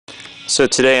So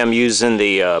today I'm using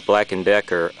the Black &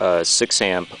 Decker 6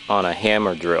 amp on a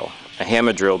hammer drill. A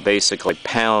hammer drill basically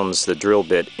pounds the drill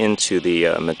bit into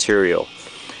the material,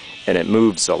 and it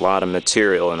moves a lot of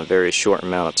material in a very short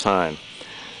amount of time.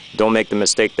 Don't make the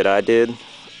mistake that I did.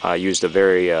 I used a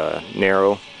very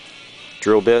narrow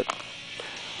drill bit.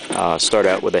 Start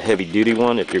out with a heavy duty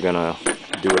one if you're gonna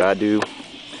do what I do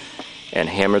and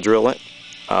hammer drill it.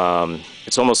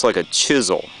 It's almost like a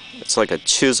chisel. It's like a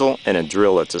chisel and a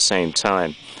drill at the same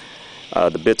time.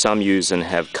 The bits I'm using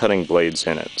have cutting blades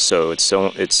in it, so it's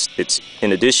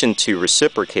in addition to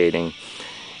reciprocating,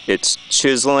 it's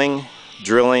chiseling,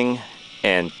 drilling,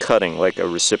 and cutting like a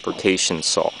reciprocation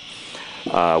saw.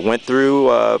 It went through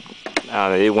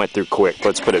quick,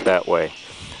 let's put it that way.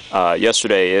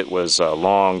 Yesterday it was a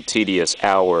long, tedious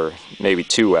hour, maybe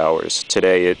 2 hours.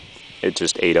 Today it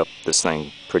just ate up this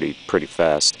thing pretty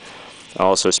fast. I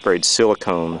also sprayed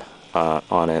silicone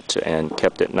on it and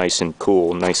kept it nice and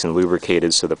cool, nice and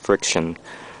lubricated, so the friction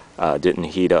didn't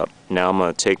heat up. Now I'm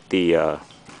going to take the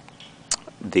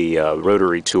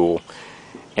rotary tool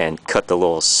and cut the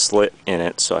little slit in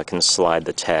it so I can slide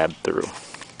the tab through.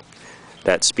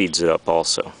 That speeds it up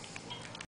also.